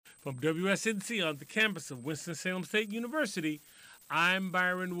From WSNC on the campus of Winston-Salem State University, I'm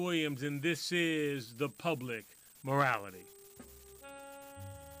Byron Williams, and this is The Public Morality.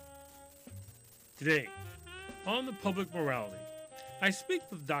 Today, on The Public Morality, I speak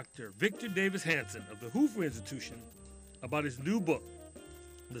with Dr. Victor Davis Hanson of the Hoover Institution about his new book,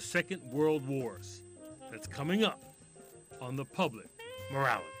 The Second World Wars, that's coming up on The Public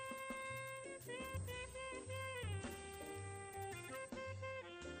Morality.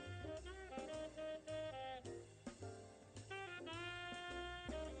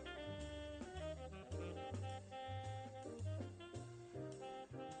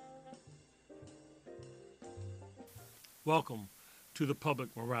 Welcome to The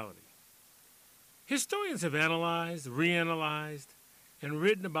Public Morality. Historians have analyzed, reanalyzed, and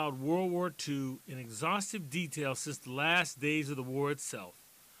written about World War II in exhaustive detail since the last days of the war itself,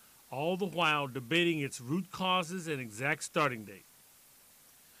 all the while debating its root causes and exact starting date.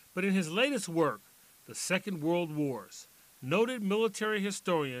 But in his latest work, The Second World Wars, noted military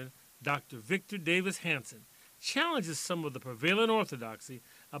historian Dr. Victor Davis Hanson challenges some of the prevailing orthodoxy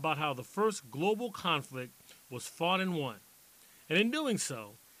about how the first global conflict was fought and won. And in doing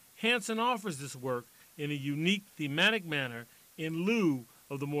so, Hanson offers this work in a unique thematic manner in lieu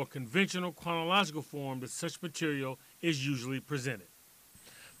of the more conventional chronological form that such material is usually presented.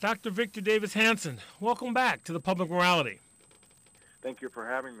 Dr. Victor Davis Hanson, welcome back to The Public Morality. Thank you for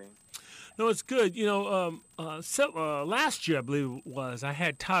having me. No, it's good. Last year, I believe it was, I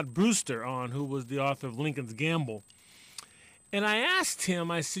had Todd Brewster on, who was the author of Lincoln's Gamble. And I asked him,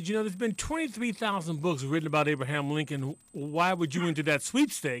 I said, there's been 23,000 books written about Abraham Lincoln. Why would you enter that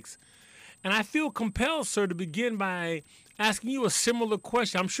sweepstakes? And I feel compelled, sir, to begin by asking you a similar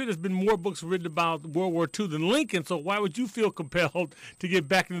question. I'm sure there's been more books written about World War II than Lincoln, so why would you feel compelled to get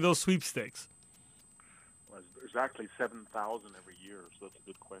back into those sweepstakes? Well, there's actually 7,000 every year, so that's a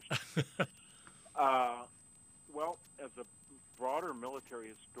good question. Well, as a broader military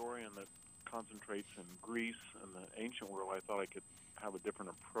historian that concentrates in Greece and the ancient world, I thought I could have a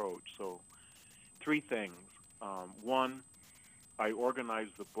different approach. So, three things. One, I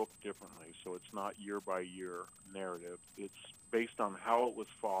organized the book differently, so it's not year-by-year narrative. It's based on how it was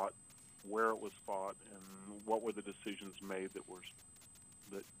fought, where it was fought, and what were the decisions made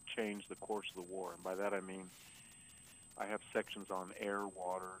that changed the course of the war. And by that I mean I have sections on air,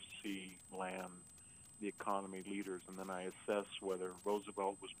 water, sea, land, the economy, leaders, and then I assess whether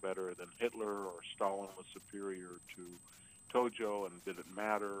Roosevelt was better than Hitler or Stalin was superior to Tojo, and did it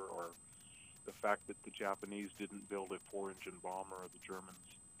matter, or the fact that the Japanese didn't build a 4-engine bomber or the Germans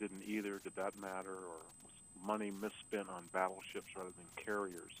didn't either, did that matter, or was money misspent on battleships rather than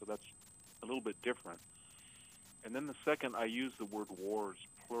carriers? So that's a little bit different. And then the second, I use the word wars,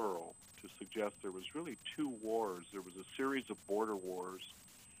 plural, to suggest there was really two wars. There was a series of border wars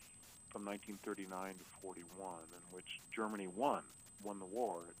from 1939 to 41, in which Germany won the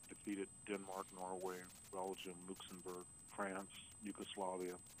war. It defeated Denmark, Norway, Belgium, Luxembourg, France,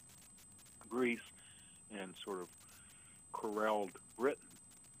 Yugoslavia, Greece, and sort of corralled Britain.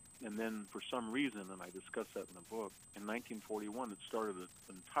 And then for some reason, and I discuss that in the book, in 1941 it started an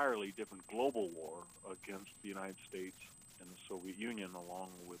entirely different global war against the United States and the Soviet Union,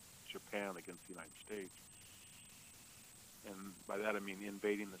 along with Japan against the United States. And by that I mean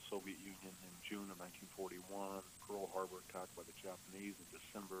invading the Soviet Union in June of 1941, Pearl Harbor attacked by the Japanese in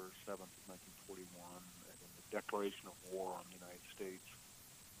December 7th of 1941, and then the declaration of war on the United States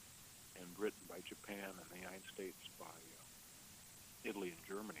and Britain by Japan, and the United States by Italy and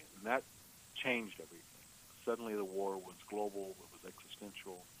Germany. And that changed everything. Suddenly the war was global, it was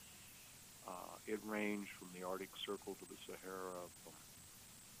existential. It ranged from the Arctic Circle to the Sahara, from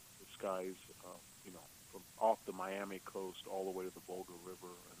the skies, from off the Miami coast all the way to the Volga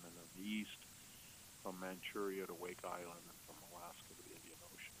River, and then in the east from Manchuria to Wake Island, and from Alaska to the Indian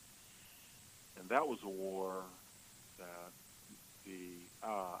Ocean. And that was a war that the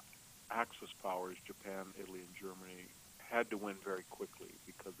Axis powers, Japan, Italy, and Germany, had to win very quickly,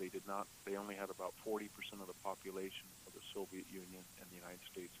 because they only had about 40% of the population of the Soviet Union and the United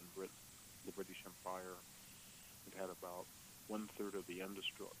States and Britain. The British Empire, it had about 1/3 of the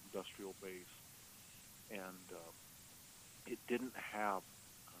industrial base, and it didn't have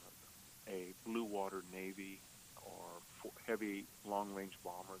a blue water navy or heavy long-range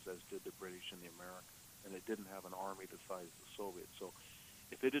bombers as did the British and the Americans, and it didn't have an army the size of the Soviets. So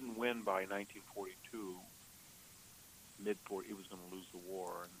if it didn't win by 1942, mid-40, it was going to lose the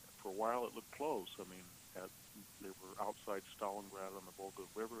war. And for a while it looked close. I mean, they were outside Stalingrad on the Volga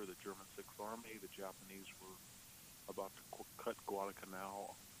River, the German Sixth Army. The Japanese were about to cut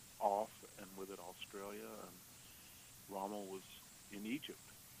Guadalcanal off, and with it Australia, and Rommel was in Egypt.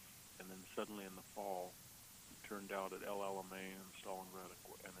 and then suddenly in the fall, it turned out at El Alamein and Stalingrad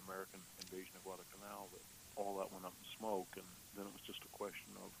and the American invasion of Guadalcanal that all that went up in smoke, and then it was just a question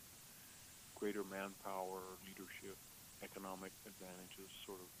of greater manpower, leadership, economic advantages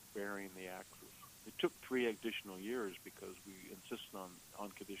sort of bearing the axis. It took 3 additional years because we insisted on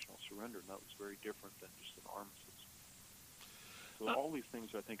unconditional surrender, and that was very different than just an armistice. So all these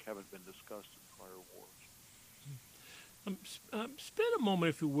things, I think, haven't been discussed in prior wars. Spend a moment,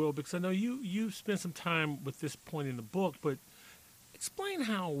 if you will, because I know you spent some time with this point in the book, but explain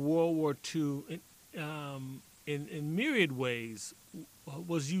how World War II, in myriad ways,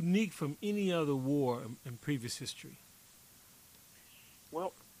 was unique from any other war in previous history.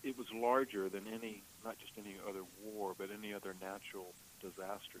 Well, it was larger than not just any other war, but any other natural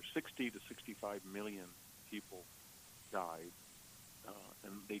disaster. 60 to 65 million people died,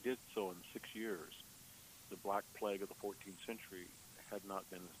 and they did so in 6 years. The Black Plague of the 14th century had not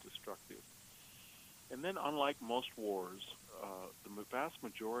been as destructive. And then, unlike most wars, the vast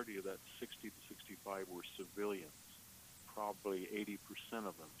majority of that 60 to 65 were civilians, probably 80%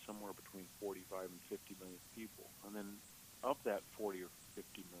 of them, somewhere between 45 and 50 million people. And then of that 40 or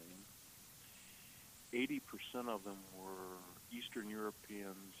 50 million, 80% of them were Eastern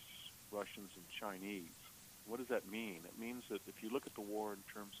Europeans, Russians, and Chinese. What does that mean? It means that if you look at the war in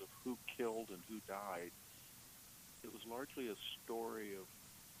terms of who killed and who died, it was largely a story of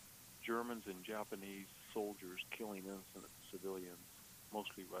Germans and Japanese soldiers killing innocent civilians,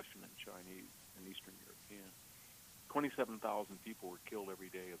 mostly Russian and Chinese and Eastern European. 27,000 people were killed every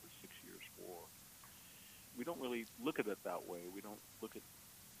day of the 6 years war. We don't really look at it that way. We don't look at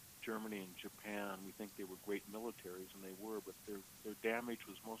Germany and Japan. We think they were great militaries, and they were, but their damage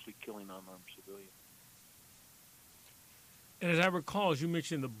was mostly killing unarmed civilians. And as I recall, as you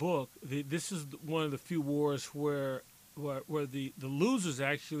mentioned in the book, this is one of the few wars where the losers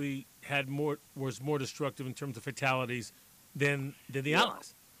actually was more destructive in terms of fatalities than the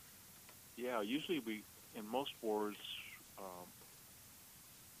Allies. Yeah, usually in most wars,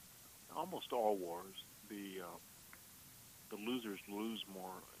 almost all wars, the losers lose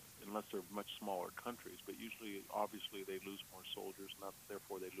more unless they're much smaller countries. But usually, obviously, they lose more soldiers, and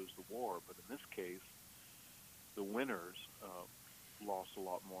therefore they lose the war. But in this case, the winners lost a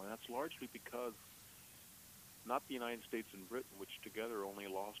lot more, and that's largely because not the United States and Britain, which together only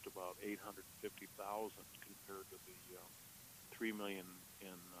lost about 850,000 compared to the 3 million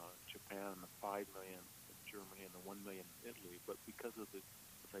in Japan, and the 5 million in Germany, and the 1 million in Italy, but because of as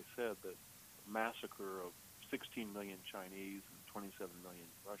I said, the massacre of 16 million Chinese and 27 million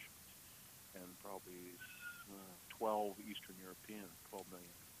Russians, and probably 12 Eastern Europeans, 12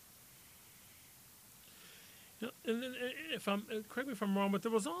 million. And then, correct me if I'm wrong, but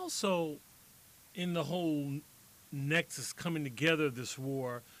there was also, in the whole nexus coming together of this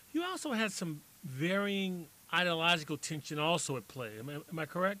war, you also had some varying ideological tension also at play. Am I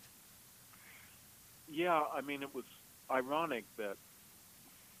correct? Yeah, I mean, it was ironic that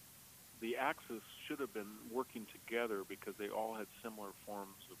the Axis should have been working together because they all had similar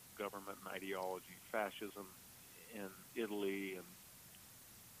forms of government and ideology, fascism in Italy and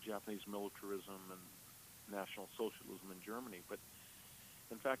Japanese militarism and National Socialism in Germany, but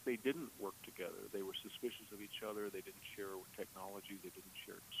in fact they didn't work together. They were suspicious of each other, they didn't share technology, they didn't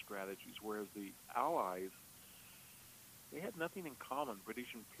share strategies, whereas the Allies, they had nothing in common: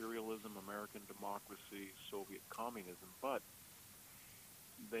 British imperialism, American democracy, Soviet communism, but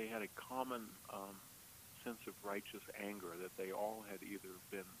they had a common sense of righteous anger that they all had either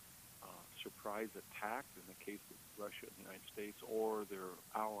been surprise attacked in the case of Russia and the United States, or their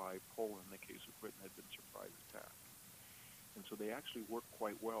ally Poland in the case of Britain had been surprise attacked. And so they actually worked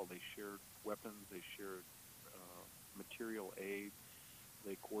quite well. They shared weapons, they shared material aid,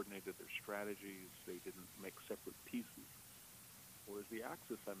 they coordinated their strategies, they didn't make separate pieces. Whereas the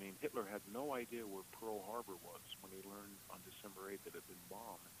Axis, I mean, Hitler had no idea where Pearl Harbor was when he learned on December 8th that it had been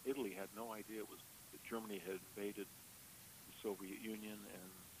bombed. Italy had no idea that Germany had invaded the Soviet Union, and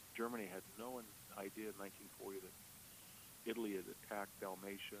Germany had no idea in 1940 that Italy had attacked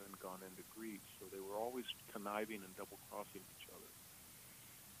Dalmatia and gone into Greece. So they were always conniving and double-crossing each other.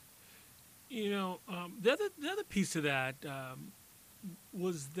 You know, the other piece of that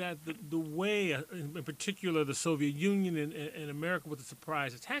was that the way, in particular, the Soviet Union and America with the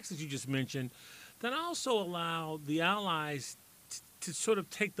surprise attacks, as you just mentioned, that also allowed the Allies to sort of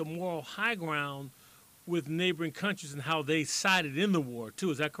take the moral high ground with neighboring countries and how they sided in the war, too.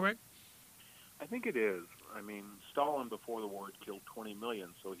 Is that correct? I think it is. I mean, Stalin before the war had killed 20 million,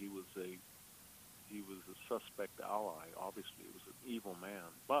 so he was a suspect ally. Obviously, he was an evil man.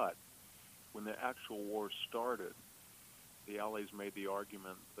 But when the actual war started, the Allies made the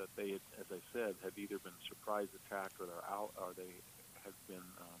argument that they had, as I said, had either been surprise attacked or they had been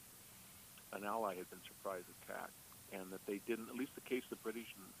an ally had been surprise attacked, and that they didn't. At least the case of the British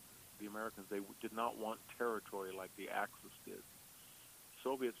and the Americans, they did not want territory like the Axis did.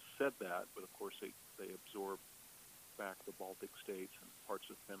 Soviets said that, but of course they absorbed back the Baltic states and parts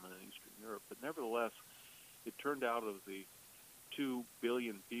of Finland and Eastern Europe. But nevertheless, it turned out of the 2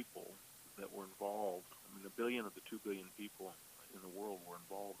 billion people that were involved, I mean, 1 billion of the 2 billion people in the world were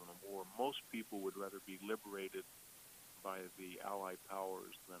involved in a war. Most people would rather be liberated by the Allied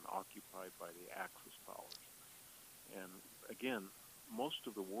powers than occupied by the Axis powers. And again, most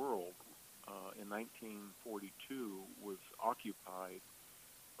of the world in 1942 was occupied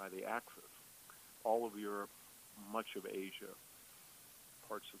by the Axis. All of Europe, much of Asia,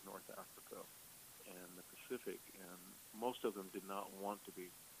 parts of North Africa, and the Pacific, and most of them did not want to be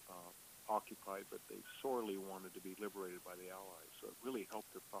occupied, but they sorely wanted to be liberated by the Allies. So it really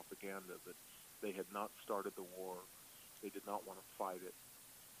helped their propaganda that they had not started the war. They did not want to fight it.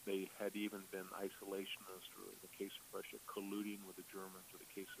 They had even been isolationists, or in the case of Russia, colluding with the Germans, or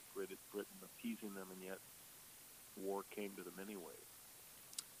the case of Britain appeasing them, and yet war came to them anyway.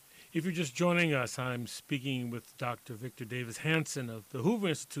 If you're just joining us, I'm speaking with Dr. Victor Davis Hanson of the Hoover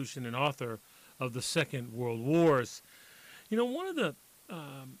Institution and author of the Second World Wars. You know, one of the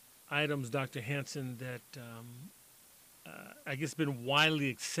items, Dr. Hanson, that I guess been widely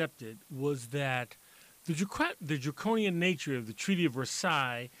accepted was that the draconian nature of the Treaty of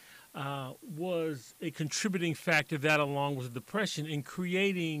Versailles was a contributing factor, that along with the Depression, in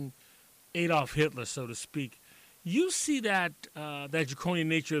creating Adolf Hitler, so to speak. You see that that draconian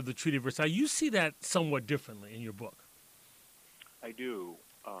nature of the Treaty of Versailles, you see that somewhat differently in your book. I do.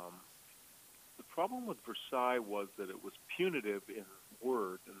 The problem with Versailles was that it was punitive in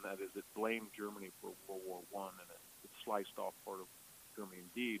word, and that is it blamed Germany for World War I, and it sliced off part of Germany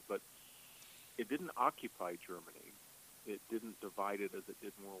indeed, but it didn't occupy Germany. It didn't divide it as it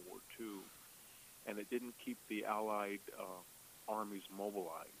did in World War II, and it didn't keep the Allied armies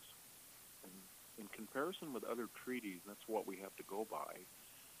mobilized. And in comparison with other treaties, that's what we have to go by.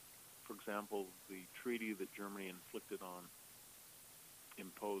 For example, the treaty that Germany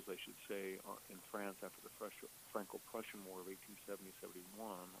imposed, I should say, in France after the Franco-Prussian War of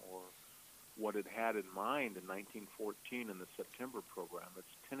 1870-71, or what it had in mind in 1914 in the September Program, its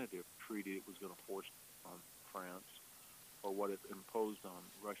tentative treaty it was going to force on France, or what it imposed on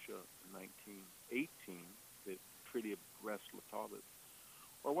Russia in 1918, the Treaty of Brest-Litovsk,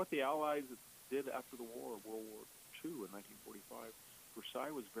 or what the Allies did after the war, World War II in 1945.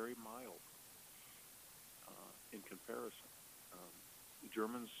 Versailles was very mild in comparison. The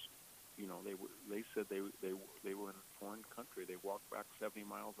Germans, you know, they said they were in a foreign country. They walked back 70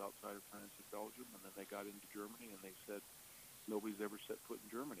 miles outside of France and Belgium, and then they got into Germany, and they said nobody's ever set foot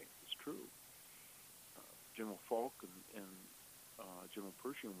in Germany. It's true. General Falk and General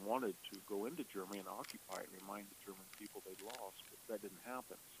Pershing wanted to go into Germany and occupy it and remind the German people they'd lost, but that didn't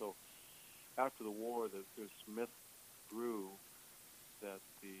happen. So after the war, this myth grew that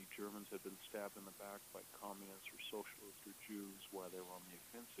the Germans had been stabbed in the back by communists or socialists or Jews while they were on the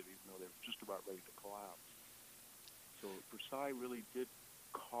offensive, even though they were just about ready to collapse. So Versailles really did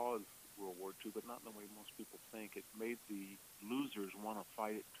cause World War II, but not in the way most people think. It made the losers want to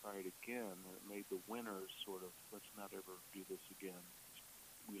fight it and try it again, and it made the winners sort of, let's not ever do this again.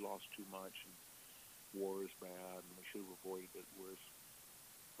 We lost too much, and war is bad, and we should have avoided it. Whereas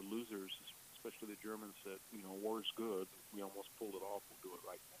the losers, especially the Germans, said, you know, war's good. We almost pulled it off. We'll do it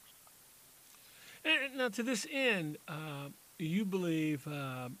right next time. And now, to this end, you believe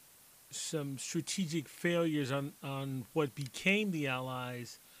some strategic failures on what became the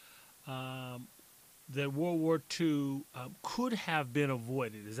Allies, that World War II could have been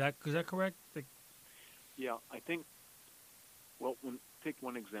avoided. Is that correct? Yeah, I think, well, take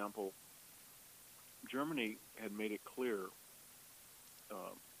one example. Germany had made it clear,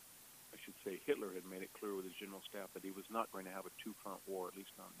 I should say Hitler had made it clear with his general staff that he was not going to have a two-front war, at least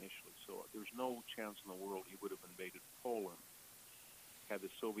not initially. So there's no chance in the world he would have invaded Poland had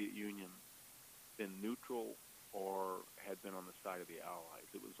the Soviet Union been neutral or had been on the side of the Allies.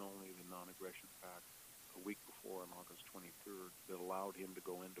 It was only the non-aggression pact a week before, on August 23rd, that allowed him to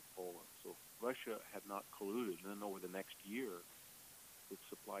go into Poland. So Russia had not colluded. And then over the next year, it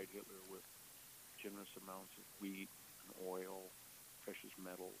supplied Hitler with generous amounts of wheat and oil, precious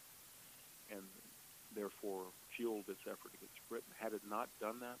metals, and therefore fueled its effort against Britain. Had it not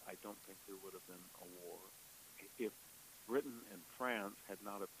done that, I don't think there would have been a war. If Britain and France had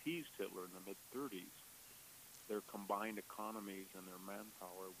not appeased Hitler in the mid-30s, their combined economies and their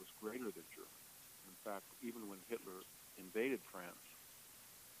manpower was greater than Germany. In fact, even when Hitler invaded France,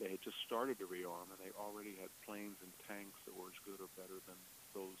 they had just started to rearm, and they already had planes and tanks that were as good or better than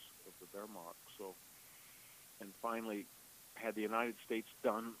those of the Wehrmacht. So, and finally, had the United States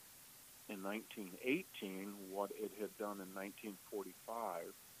done in 1918 what it had done in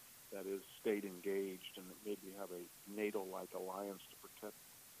 1945, that is, stayed engaged and maybe have a NATO-like alliance to protect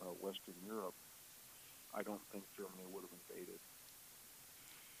Western Europe, I don't think Germany would have invaded.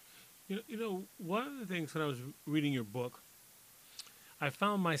 One of the things when I was reading your book, I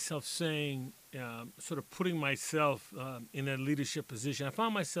found myself saying, sort of putting myself in a leadership position. I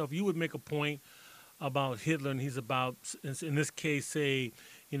found myself, you would make a point about Hitler, and he's about, in this case, say,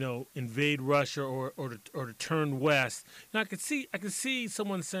 invade Russia or to turn west. Now I could see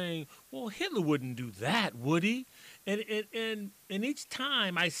someone saying, well, Hitler wouldn't do that, would he? And each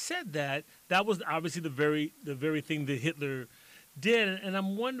time I said that, that was obviously the very thing that Hitler did, and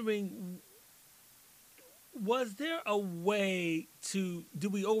I'm wondering, was there a way to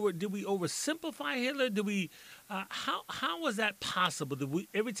did we oversimplify Hitler? Did we how was that possible? Did we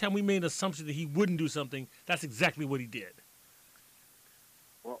every time we made an assumption that he wouldn't do something, that's exactly what he did?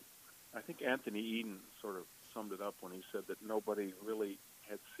 Well, I think Anthony Eden sort of summed it up when he said that nobody really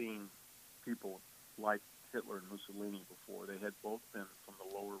had seen people like Hitler and Mussolini before. They had both been from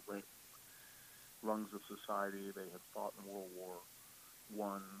the lower rungs of society. They had fought in World War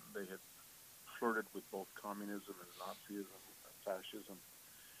I. They had flirted with both communism and Nazism and fascism.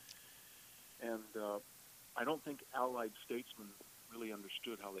 And I don't think Allied statesmen really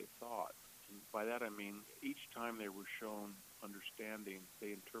understood how they thought. And by that I mean each time they were shown understanding,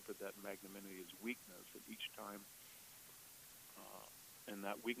 they interpret that magnanimity as weakness, and each time, and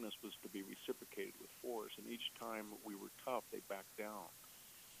that weakness was to be reciprocated with force, and each time we were tough, they backed down.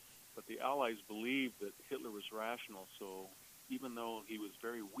 But the Allies believed that Hitler was rational, so even though he was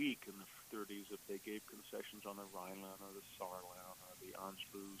very weak in the 30s, if they gave concessions on the Rhineland or the Saarland or the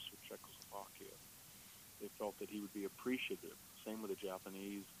Anschluss or Czechoslovakia, they felt that he would be appreciative. Same with the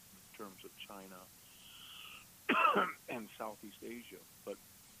Japanese in terms of China and Southeast Asia. But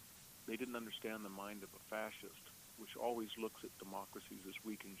they didn't understand the mind of a fascist, which always looks at democracies as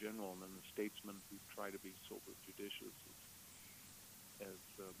weak in general, and then the statesmen who try to be sober judicious as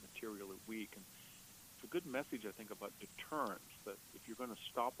materially weak. And it's a good message, I think, about deterrence, that if you're going to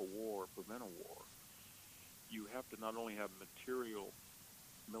stop a war or prevent a war, you have to not only have material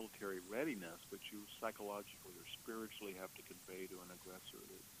military readiness, but you psychologically or spiritually have to convey to an aggressor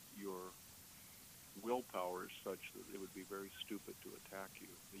that your willpower is such that it would be very stupid to attack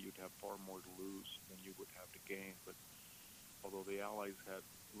you, that you'd have far more to lose than you would have to gain. But although the Allies had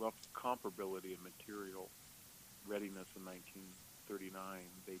rough comparability in material readiness in 1939,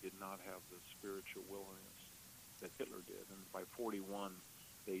 they did not have the spiritual willingness that Hitler did. And by 41,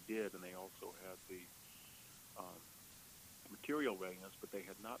 they did, and they also had the material readiness, but they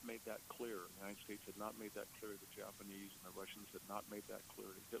had not made that clear. The United States had not made that clear to the Japanese, and the Russians had not made that clear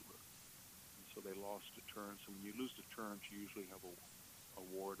to Hitler. And so they lost deterrence. And when you lose deterrence, you usually have a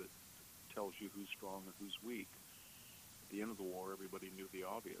war that tells you who's strong and who's weak. At the end of the war, everybody knew the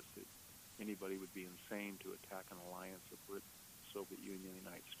obvious, that anybody would be insane to attack an alliance of Britain, Soviet Union, and the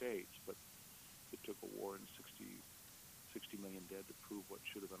United States, but it took a war and 60 million dead to prove what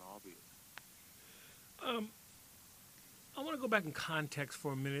should have been obvious. I want to go back in context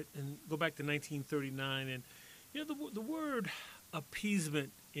for a minute and go back to 1939. And the word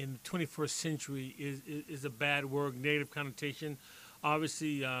appeasement in the 21st century is a bad word, negative connotation,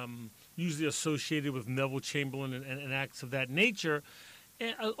 obviously usually associated with Neville Chamberlain and acts of that nature.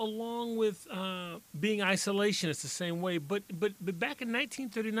 And, along with being isolationist the same way. But back in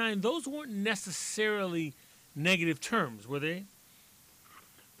 1939, those weren't necessarily negative terms, were they?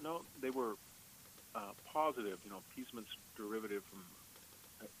 No, they were positive. Appeasement's derivative from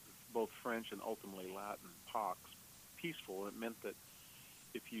both French and ultimately Latin, pax, peaceful. It meant that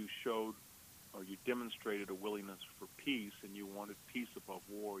if you showed or you demonstrated a willingness for peace and you wanted peace above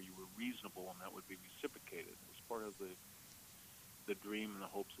war, you were reasonable, and that would be reciprocated. It was part of the dream and the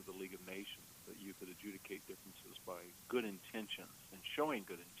hopes of the League of Nations, that you could adjudicate differences by good intentions and showing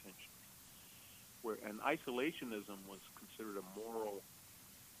good intentions. And isolationism was considered a moral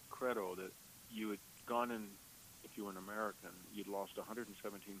credo, that you had gone in, if you were an American, you'd lost 117,000,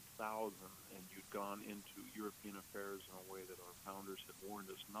 and you'd gone into European affairs in a way that our founders had warned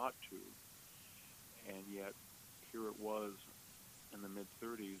us not to. And yet, here it was in the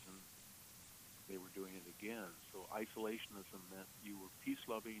mid-30s, and they were doing it again. So isolationism meant you were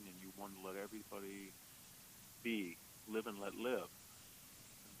peace-loving and you wanted to let everybody be, live and let live.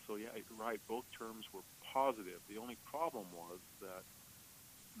 And so, yeah, right, both terms were positive. The only problem was that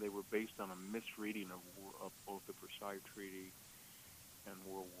they were based on a misreading of both the Versailles Treaty and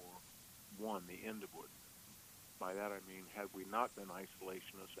World War I, the end of it. By that I mean, had we not been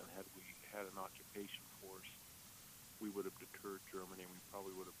isolationists and had we had an occupation force, we would have deterred Germany, and we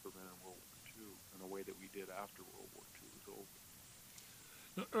probably would have prevented World War II in a way that we did after World War II was over.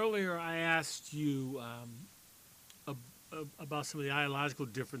 Now, earlier, I asked you about some of the ideological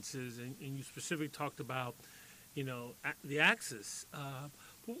differences, and you specifically talked about, the Axis.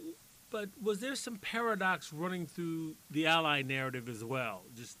 But was there some paradox running through the Allied narrative as well?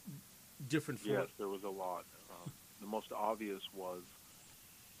 Just different. Yes, there was a lot. The most obvious was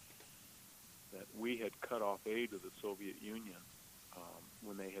that we had cut off aid to the Soviet Union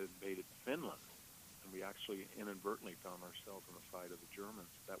when they had invaded Finland, and we actually inadvertently found ourselves on the side of the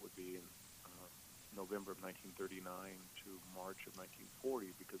Germans. That would be in November of 1939 to March of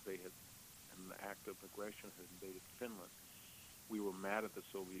 1940, because they had, in an act of aggression, had invaded Finland. We were mad at the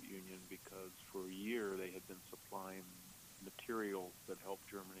Soviet Union because for a year they had been supplying materials that helped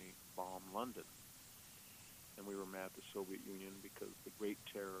Germany bomb London. And we were mad at the Soviet Union because the Great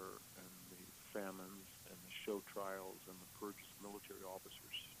Terror and the famines and the show trials and the purges of military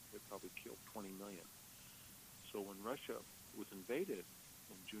officers had probably killed 20 million. So when Russia was invaded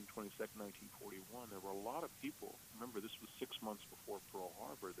on June 22nd, 1941, there were a lot of people, remember this was 6 months before Pearl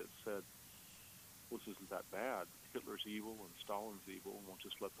Harbor, that said, well, this isn't that bad. Hitler's evil and Stalin's evil, and we'll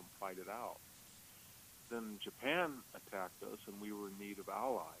just let them fight it out. Then Japan attacked us, and we were in need of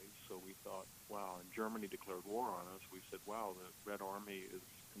allies, so we thought, wow, and Germany declared war on us. We said, wow, the Red Army is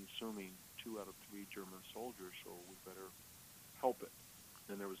consuming 2 out of 3 German soldiers, so we better help it.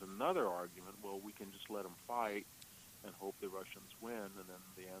 Then there was another argument, well, we can just let them fight and hope the Russians win, and then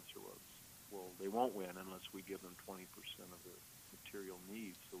the answer was, well, they won't win unless we give them 20% of their material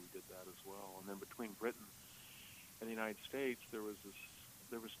needs, so we did that as well. And then between Britain and the United States, there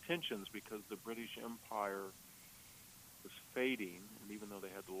was tensions because the British Empire was fading, and even though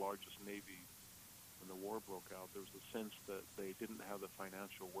they had the largest navy when the war broke out, there was a sense that they didn't have the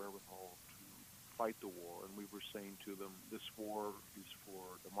financial wherewithal to fight the war, and we were saying to them, this war is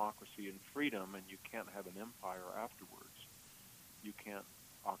for democracy and freedom, and you can't have an empire afterwards. You can't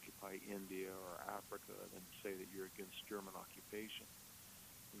occupy India or Africa and say that you're against German occupation.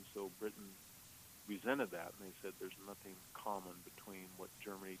 And so Britain resented that, and they said there's nothing common between what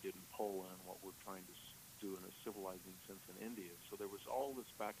Germany did in Poland and what we're trying to do in a civilizing sense in India. So there was all this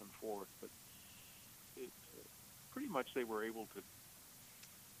back and forth, but pretty much they were able to,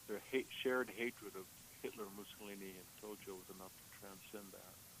 their shared hatred of Hitler, Mussolini, and Tojo was enough to transcend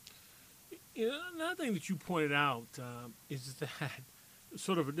that. Another thing that you pointed out is that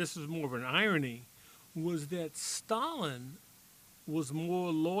this is more of an irony, was that Stalin was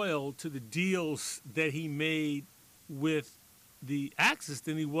more loyal to the deals that he made with the Axis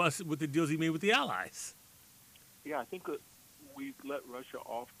than he was with the deals he made with the Allies. Yeah, I think that we let Russia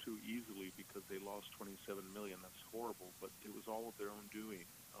off too easily because they lost 27 million. That's horrible, but it was all of their own doing.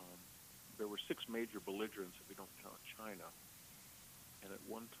 There were 6 major belligerents if we don't count China. And at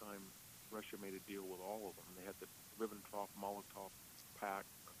one time, Russia made a deal with all of them. They had the Ribbentrop-Molotov Pact,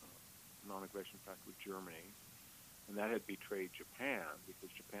 non-aggression pact with Germany. And that had betrayed Japan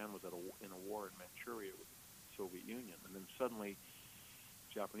because Japan was in a war in Manchuria with the Soviet Union. And then suddenly,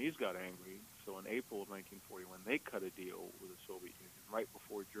 Japanese got angry. So in April of 1941, they cut a deal with the Soviet Union right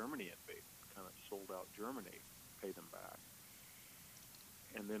before Germany invaded, kind of sold out Germany, paid them back.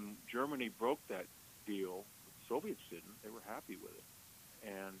 And then Germany broke that deal. The Soviets didn't. They were happy with it.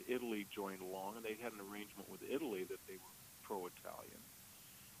 And Italy joined along, and they had an arrangement with Italy that they were pro-Italian.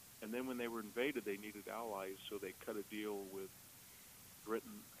 And then when they were invaded, they needed allies, so they cut a deal with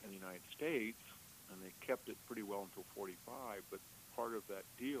Britain and the United States, and they kept it pretty well until 1945. But part of that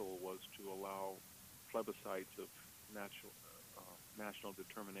deal was to allow plebiscites of national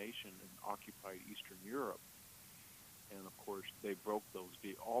determination in occupied Eastern Europe. And of course, they broke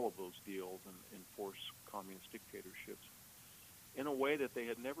all of those deals and enforced communist dictatorships in a way that they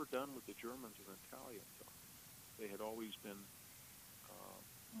had never done with the Germans and Italians. They had always been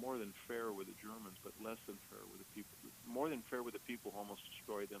more than fair with the Germans, but less than fair with the people. More than fair with the people who almost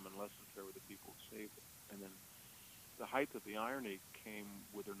destroyed them, and less than fair with the people who saved them. And then the height of the irony came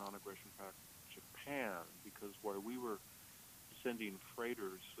with their non-aggression pact with Japan, because while we were sending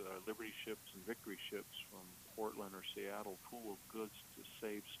freighters, Liberty ships and Victory ships from Portland or Seattle full of goods to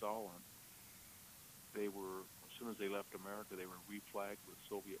save Stalin, they were, as soon as they left America, they were reflagged with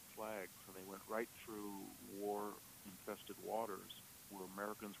Soviet flags, and they went right through war-infested waters where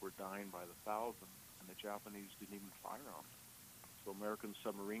Americans were dying by the thousands, and the Japanese didn't even fire on them. So American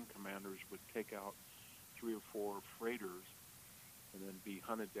submarine commanders would take out 3 or 4 freighters and then be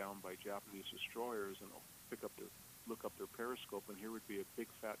hunted down by Japanese destroyers and look up their periscope, and here would be a big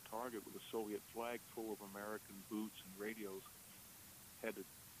fat target with a Soviet flag full of American boots and radios headed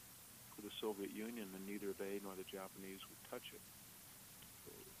for the Soviet Union, and neither they nor the Japanese would touch it.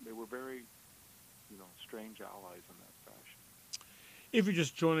 So they were very, strange allies in that fashion. If you're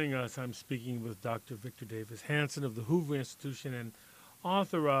just joining us, I'm speaking with Dr. Victor Davis Hanson of the Hoover Institution and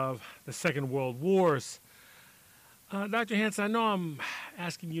author of The Second World Wars. Dr. Hanson, I know I'm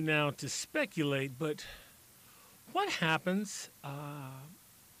asking you now to speculate, but what happens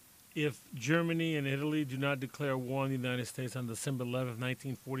if Germany and Italy do not declare war on the United States on December 11th,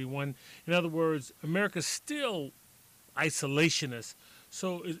 1941? In other words, America's still isolationist.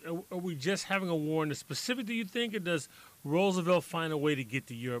 So are we just having a war in the Pacific, do you think, or does Roosevelt find a way to get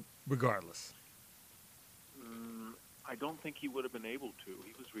to Europe regardless? I don't think he would have been able to.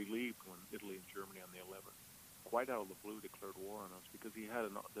 He was relieved when Italy and Germany on the 11th, quite out of the blue, declared war on us, because the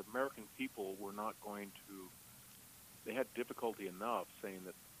American people were not going to, they had difficulty enough saying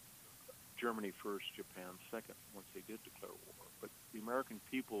that Germany first, Japan second, once they did declare war. But the American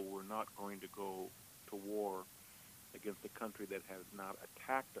people were not going to go to war against a country that had not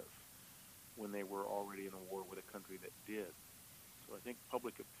attacked us when they were already in a war with a country that did. So I think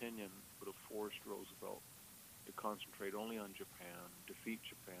public opinion would have forced Roosevelt to concentrate only on Japan, defeat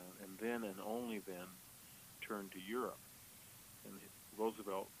Japan, and then and only then turn to Europe. And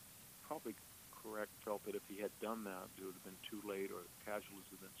Roosevelt, probably correct, felt that if he had done that, it would have been too late, or the casualties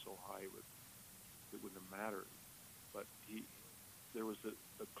would have been so high it wouldn't have mattered. But there was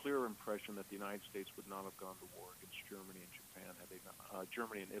a clear impression that the United States would not have gone to war against Germany and Japan had they not,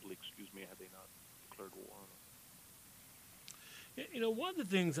 Germany and Italy, had they not declared war on them. One of the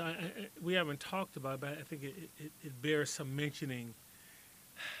things we haven't talked about, but I think it bears some mentioning.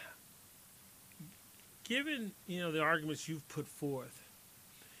 Given the arguments you've put forth,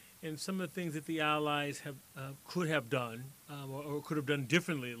 and some of the things that the Allies could have done, or could have done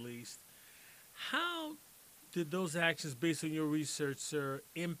differently at least, how did those actions, based on your research, sir,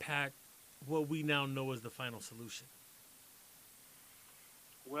 impact what we now know as the final solution?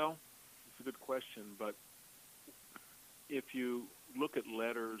 Well, it's a good question, but if you look at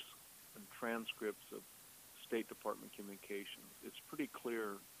letters and transcripts of State Department communications, it's pretty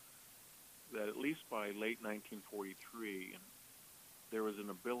clear that at least by late 1943, there was an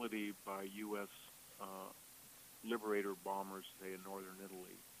ability by U.S. Liberator bombers, say, in northern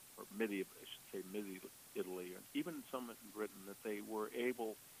Italy, or midi Italy, and even some in Britain, that they were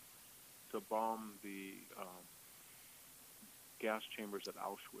able to bomb the gas chambers at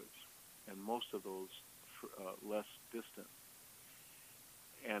Auschwitz, and most of those less distant.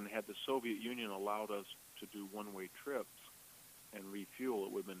 And had the Soviet Union allowed us to do one-way trips and refuel,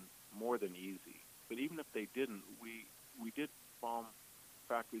 it would have been more than easy. But even if they didn't, we did bomb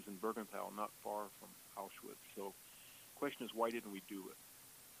factories in Bergenthal, not far from Auschwitz. So the question is, why didn't we do it?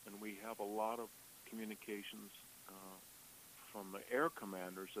 And we have a lot of communications from the air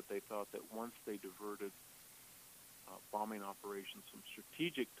commanders that they thought that once they diverted bombing operations from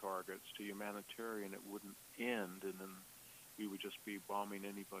strategic targets to humanitarian, it wouldn't end, and then we would just be bombing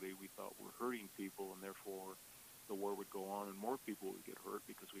anybody we thought were hurting people, and therefore the war would go on and more people would get hurt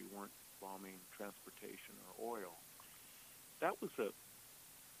because we weren't bombing transportation or oil. That was a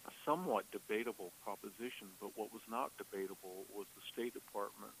somewhat debatable proposition, but what was not debatable was the State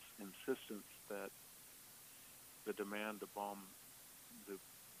Department's insistence that the demand to bomb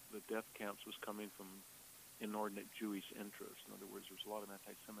the death camps was coming from inordinate Jewish interests. In other words, there was a lot of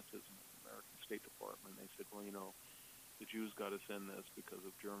anti-Semitism in the American State Department. They said, well, the Jews got us in this because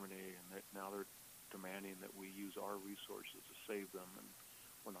of Germany, and now they're demanding that we use our resources to save them, and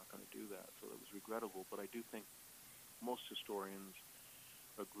we're not going to do that. So it was regrettable, but I do think most historians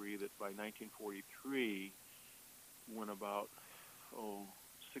agree that by 1943, when about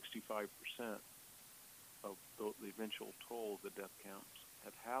 65% of the eventual toll of the death camps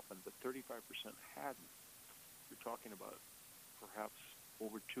had happened, but 35% hadn't. You're talking about perhaps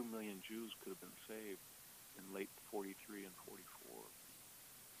over 2 million Jews could have been saved in late 43 and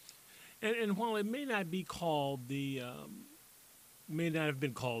 44. And while it may not be called may not have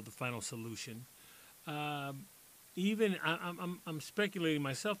been called the final solution, even I'm speculating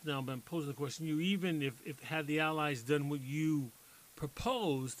myself now, but I'm posing the question: even if had the Allies done what you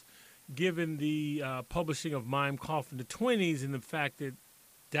proposed, given the publishing of Mein Kampf in the 1920s and the fact that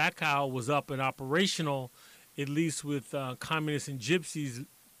Dachau was up and operational, at least with communists and gypsies,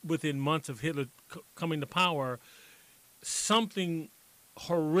 within months of Hitler coming to power, something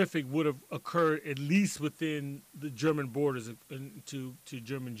horrific would have occurred at least within the German borders to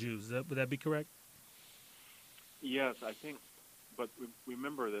German Jews. Would that be correct? Yes, I think, but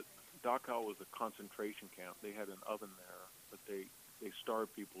remember that Dachau was a concentration camp. They had an oven there, but they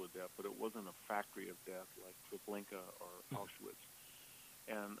starved people to death. But it wasn't a factory of death like Treblinka or Auschwitz.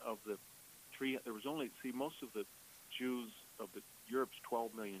 And of the there was only most of the Jews of Europe's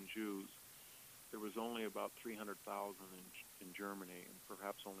 12 million Jews. There was only about 300,000 in Germany, and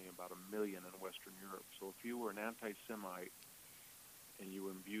perhaps only about 1 million in Western Europe. So if you were an anti-Semite and you were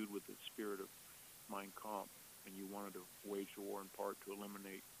imbued with the spirit of Mein Kampf, and you wanted to wage a war in part to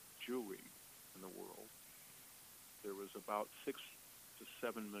eliminate Jewry in the world, there was about 6 to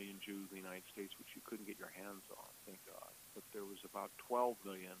 7 million Jews in the United States, which you couldn't get your hands on, thank God. But there was about 12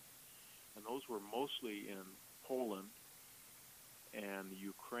 million, and those were mostly in Poland and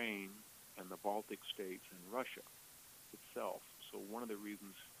Ukraine and the Baltic states and Russia itself. So one of the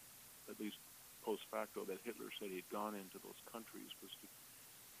reasons, at least post facto, that Hitler said he'd gone into those countries was to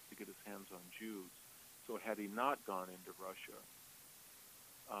get his hands on Jews. So had he not gone into Russia,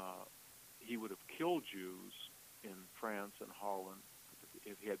 he would have killed Jews in France and Holland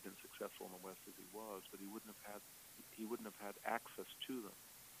if he had been successful in the West as he was, but he wouldn't have had access to them.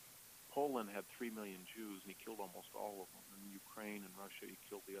 Poland had 3 million Jews, and he killed almost all of them. In Ukraine and Russia, he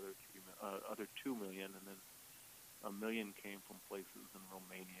killed the other 2 million, and then 1 million came from places in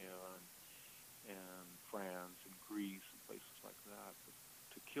Romania and France and Greece and places like that. But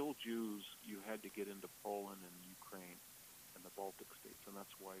to kill Jews, you had to get into Poland and Ukraine and the Baltic states, and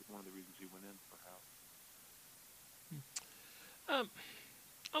that's why one of the reasons he went in, perhaps.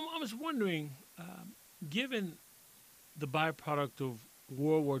 I was wondering, given the byproduct of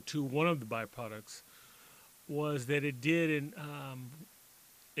World War II, one of the byproducts was that it did,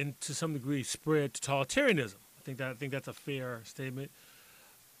 and to some degree, spread totalitarianism. I think that's a fair statement.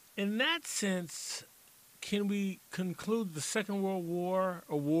 In that sense, can we conclude the Second World War,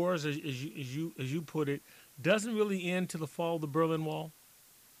 or wars, as you put it, doesn't really end till the fall of the Berlin Wall?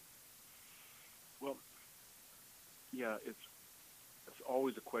 Well, yeah, it's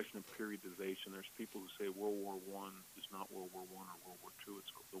always a question of periodization. There's people who say World War I is not World War I or World War II.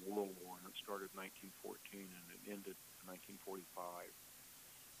 It's the World War, and it started in 1914 and it ended in 1945,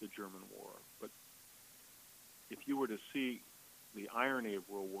 the German War. But if you were to see the irony of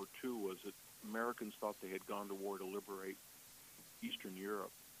World War II was that Americans thought they had gone to war to liberate Eastern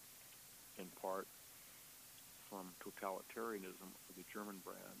Europe, in part from totalitarianism of the German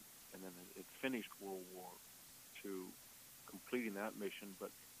brand, and then it finished World War II completing that mission,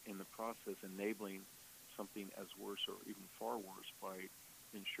 but in the process enabling something as worse or even far worse by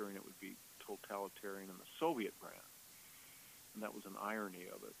ensuring it would be totalitarian in the Soviet brand. And that was an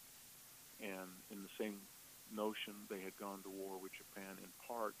irony of it. And in the same notion, they had gone to war with Japan in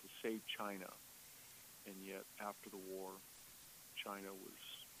part to save China. And yet after the war, China was,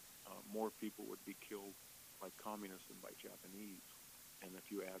 more people would be killed by communists than by Japanese. And if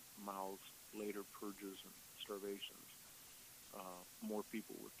you add Mao's later purges and starvations, more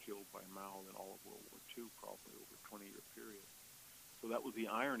people were killed by Mao than all of World War II, probably over a 20-year period. So that was the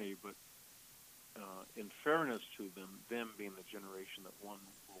irony, but in fairness to them being the generation that won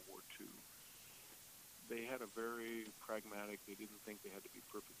World War II, they had a very pragmatic, they didn't think they had to be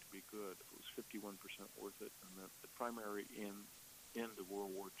perfect to be good. It was 51% worth it, and the primary end of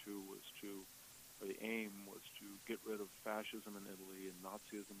World War II was the aim was to get rid of fascism in Italy and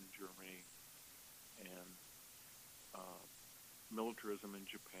Nazism in Germany, and militarism in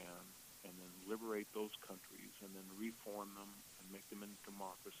Japan, and then liberate those countries, and then reform them and make them into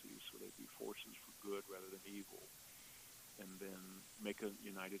democracies so they'd be forces for good rather than evil, and then make a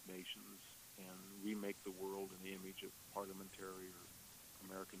United Nations and remake the world in the image of parliamentary or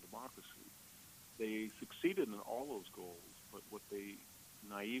American democracy. They succeeded in all those goals, but what they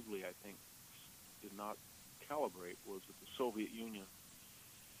naively, I think, did not calibrate was that the Soviet Union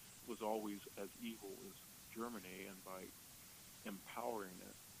was always as evil as Germany, and by empowering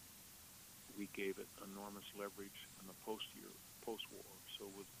it, we gave it enormous leverage in the post-war. So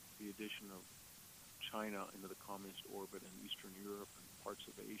with the addition of China into the communist orbit in Eastern Europe and parts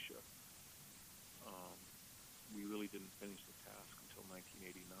of Asia, we really didn't finish the task until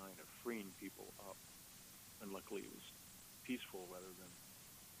 1989 of freeing people up. And luckily it was peaceful rather than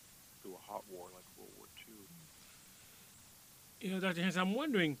through a hot war like World War II. You know, Dr. Hanson, I'm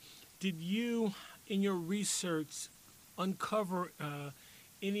wondering, did you, in your research, uncover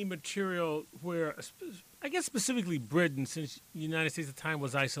any material where, I guess specifically Britain, since the United States at the time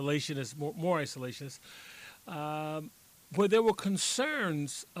was isolationist, more isolationist, where there were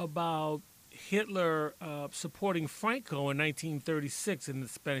concerns about Hitler supporting Franco in 1936 in the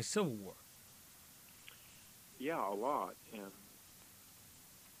Spanish Civil War? Yeah, a lot. And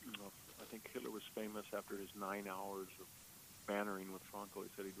I think Hitler was famous after his 9 hours of bantering with Franco. He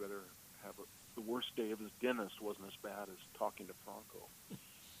said he'd rather have the worst day of his dentist wasn't as bad as talking to Franco.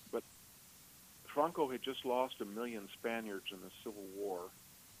 But Franco had just lost 1 million Spaniards in the Civil War,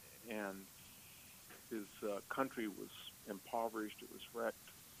 and his country was impoverished. It was wrecked.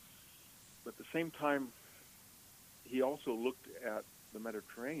 But at the same time, he also looked at the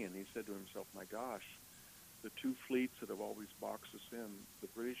Mediterranean. He said to himself, my gosh, the two fleets that have always boxed us in, the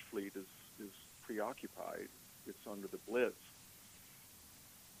British fleet is preoccupied. It's under the Blitz.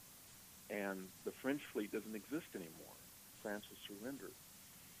 And the French fleet doesn't exist anymore. France has surrendered.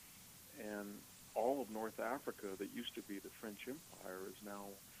 And all of North Africa that used to be the French Empire is now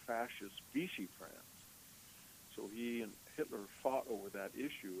fascist Vichy France. So he and Hitler fought over that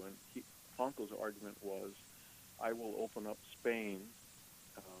issue, and Franco's argument was, I will open up Spain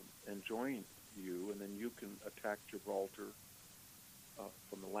and join you, and then you can attack Gibraltar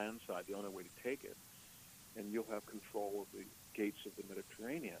from the land side, the only way to take it, and you'll have control of the gates of the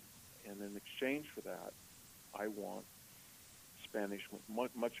Mediterranean. And in exchange for that, I want Spanish,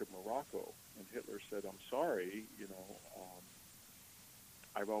 much of Morocco. And Hitler said, I'm sorry,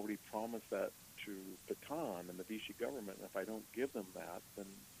 I've already promised that to Pétain and the Vichy government, and if I don't give them that, then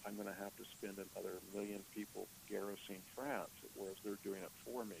I'm going to have to spend another 1 million people garrisoning France, whereas they're doing it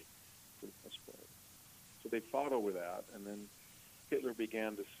for me, for the most part. So they fought over that, and then Hitler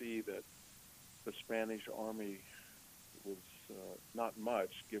began to see that the Spanish army was not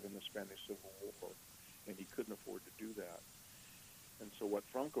much given the Spanish Civil War, and he couldn't afford to do that. And so what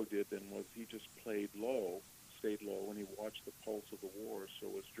Franco did then was he just stayed low, and he watched the pulse of the war. So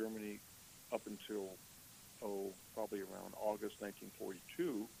as Germany, up until, probably around August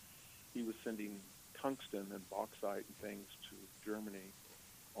 1942, he was sending tungsten and bauxite and things to Germany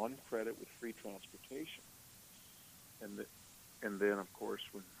on credit with free transportation. And then, of course,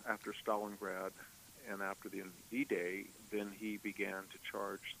 after Stalingrad and after the D-Day, then he began to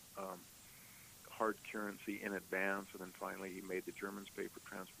charge hard currency in advance, and then finally he made the Germans pay for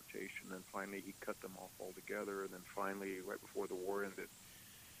transportation, and finally he cut them off altogether, and then finally, right before the war ended,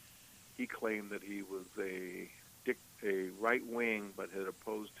 he claimed that he was a right-wing but had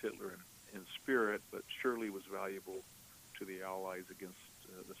opposed Hitler in spirit, but surely was valuable to the Allies against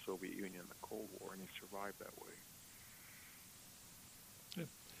the Soviet Union in the Cold War, and he survived that way.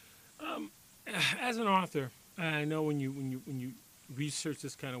 As an author, I know when you research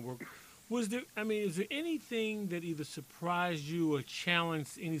this kind of work, is there anything that either surprised you or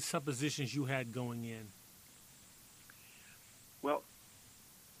challenged any suppositions you had going in? Well,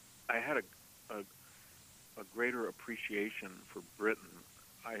 I had a greater appreciation for Britain.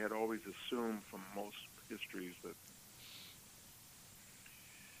 I had always assumed from most histories that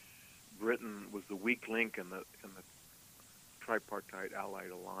Britain was the weak link in the tripartite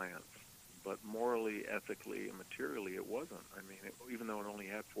Allied alliance. But morally, ethically, and materially, it wasn't. I mean, even though it only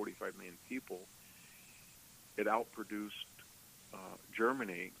had 45 million people, it outproduced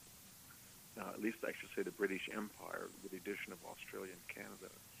Germany, at least I should say the British Empire, with the addition of Australia and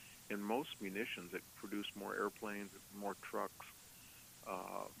Canada. In most munitions, it produced more airplanes, more trucks,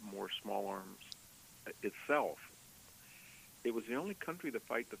 more small arms itself. It was the only country to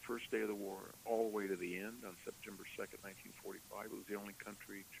fight the first day of the war all the way to the end on September 2nd, 1945. It was the only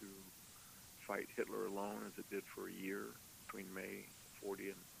country to fight Hitler alone, as it did for a year between May 40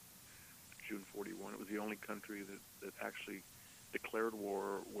 and June 41. It was the only country that actually declared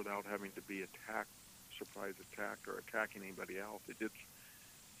war without having to be surprise attacked, or attacking anybody else. It did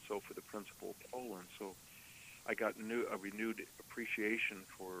so for the principle of Poland. So I got a renewed appreciation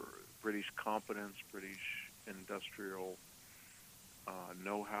for British competence, British industrial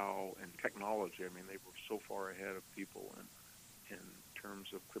know-how, and technology. I mean, they were so far ahead of people in terms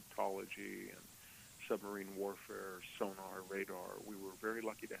of cryptology and submarine warfare, sonar, radar. We were very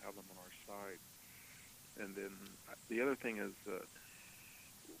lucky to have them on our side. And then the other thing is,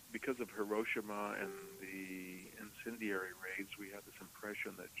 because of Hiroshima and the incendiary raids, we had this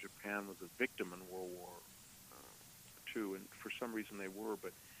impression that Japan was a victim in World War II, and for some reason they were.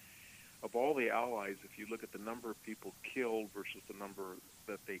 But of all the Allies, if you look at the number of people killed versus the number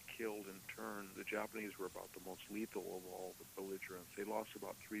that they killed in turn, the Japanese were about the most lethal of all the belligerents. They lost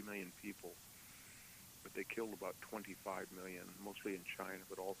about 3 million people, but they killed about 25 million, mostly in China,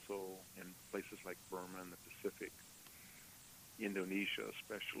 but also in places like Burma and the Pacific, Indonesia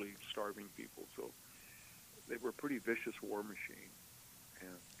especially, starving people. So they were a pretty vicious war machine.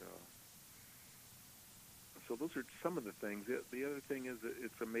 And so those are some of the things. The other thing is that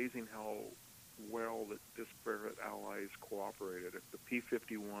it's amazing how well the disparate allies cooperated. If the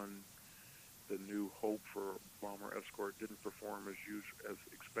P-51, the new Hope for bomber escort, didn't perform as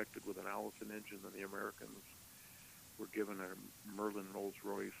expected with an Allison engine, then the Americans were given a Merlin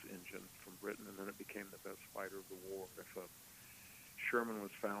Rolls-Royce engine from Britain, and then it became the best fighter of the war. If a Sherman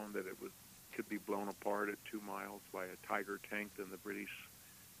was found that could be blown apart at 2 miles by a Tiger tank, then the British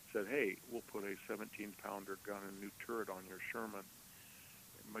said, hey, we'll put a 17-pounder gun and new turret on your Sherman,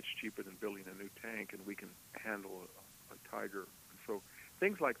 much cheaper than building a new tank, and we can handle a Tiger. And so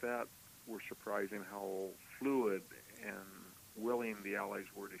things like that were surprising, how fluid and willing the Allies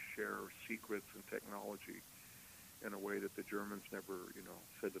were to share secrets and technology in a way that the Germans never,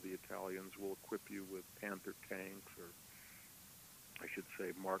 said to the Italians, we'll equip you with Panther tanks, or I should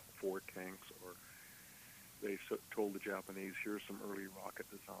say Mark IV tanks, or they told the Japanese, here's some early rocket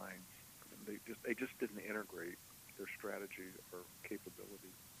designs. And they just didn't integrate their strategy or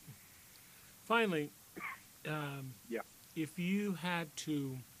capability. Finally, yeah. If you had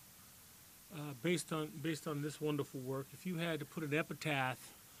to, based on this wonderful work, if you had to put an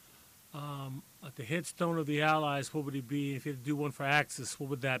epitaph at the headstone of the Allies, what would it be? If you had to do one for Axis, what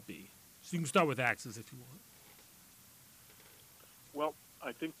would that be? So you can start with Axis if you want. Well,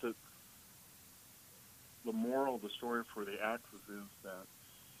 I think that the moral of the story for the Axis is that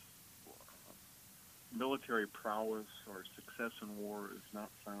military prowess or success in war is not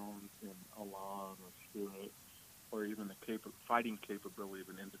found in Allah or spirit or even the fighting capability of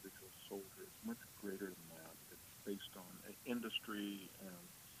an individual soldier. It's much greater than that. It's based on industry and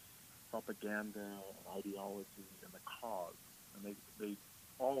propaganda and ideology and the cause. And they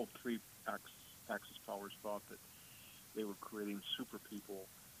all three Axis powers thought that they were creating super people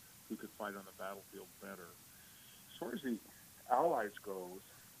who could fight on the battlefield better. As far as the Allies goes,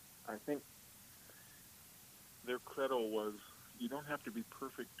 I think their credo was, you don't have to be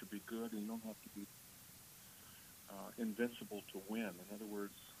perfect to be good, and you don't have to be invincible to win. In other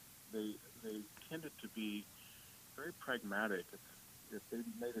words, they tended to be very pragmatic. If they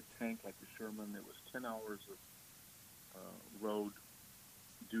made a tank like the Sherman, it was 10 hours of road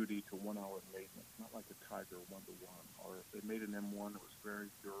duty to 1 hour of maintenance, not like a Tiger 1-to-1. Or if they made an M1, it was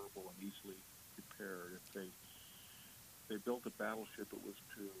very durable and easily repaired. If they built a battleship, it was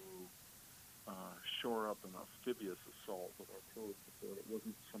to shore up an amphibious assault with artillery support. It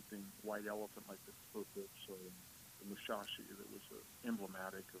wasn't something white elephant like the Tirpitz or the Musashi that was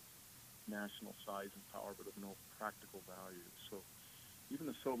emblematic of national size and power, but of no practical value. So even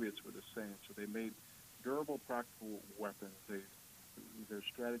the Soviets were the same. So they made durable, practical weapons. Their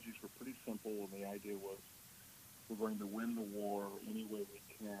strategies were pretty simple, and the idea was, we're going to win the war any way we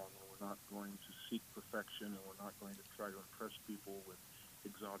can, and we're not going to seek perfection, and we're not going to try to impress people with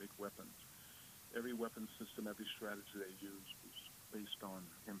exotic weapons. Every weapon system, every strategy they used was based on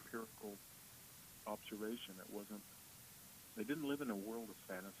empirical observation. They didn't live in a world of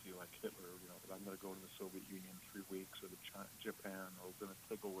fantasy like Hitler, that I'm going to go to the Soviet Union in 3 weeks, or Japan, or going to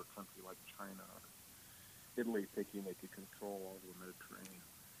take over a country like China, or Italy, thinking they could control all of the Mediterranean.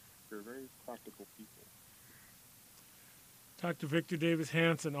 They're very practical people. Dr. Victor Davis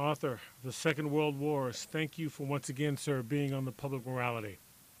Hanson, author of The Second World Wars, thank you for once again, sir, being on the Public Morality.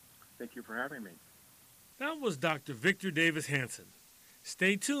 Thank you for having me. That was Dr. Victor Davis Hanson.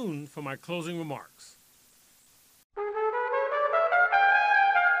 Stay tuned for my closing remarks.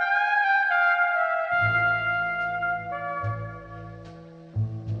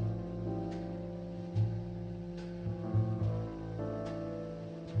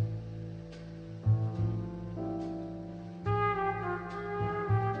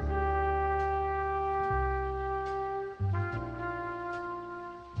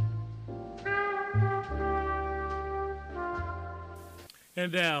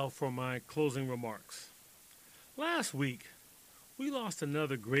 And now for my closing remarks. Last week, we lost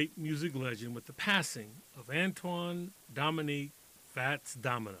another great music legend with the passing of Antoine Dominique Fats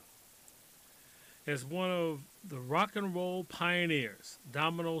Domino. As one of the rock and roll pioneers,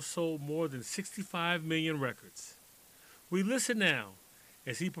 Domino sold more than 65 million records. We listen now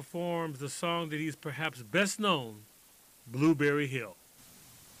as he performs the song that he's perhaps best known, Blueberry Hill.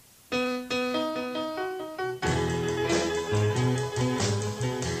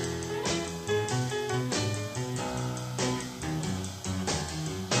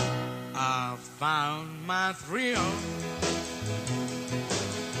 Found my thrill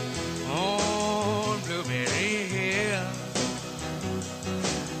on Blueberry Hill,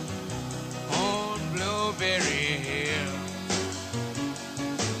 on Blueberry Hill.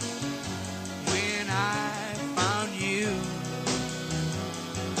 When I found you,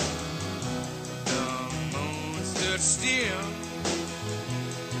 the moon stood still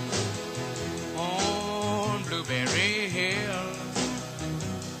on Blueberry Hill.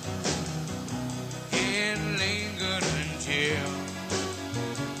 Until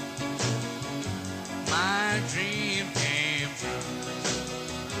my dream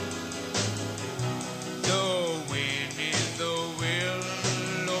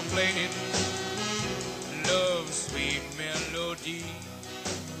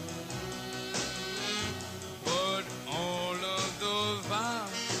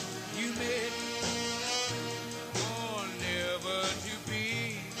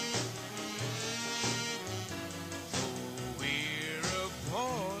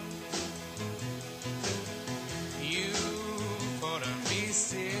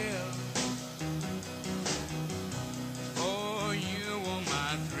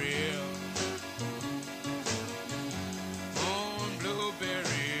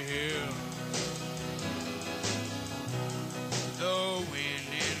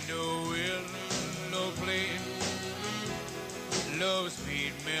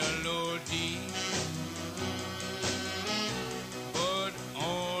melody. But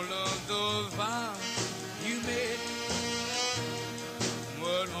all of those vows you made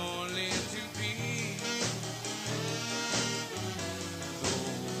were only to be.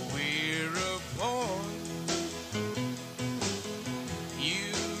 Though we're apart,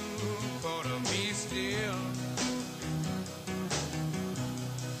 you thought of me still.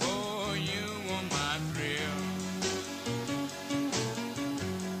 For you were my thrill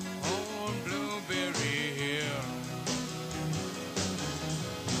on Blueberry Hill.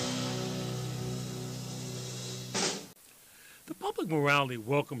 The Public Morality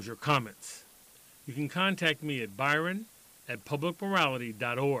welcomes your comments. You can contact me at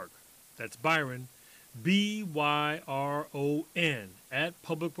byron@publicmorality.org. That's Byron, BYRON, at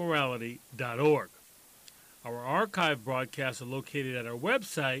publicmorality.org. Our archive broadcasts are located at our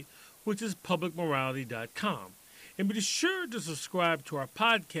website, which is publicmorality.com. And be sure to subscribe to our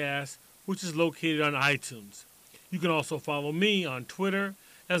podcast, which is located on iTunes. You can also follow me on Twitter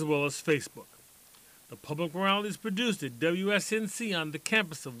as well as Facebook. The Public Morality is produced at WSNC on the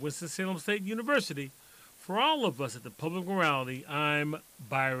campus of Winston-Salem State University. For all of us at the Public Morality, I'm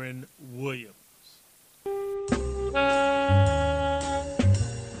Byron Williams.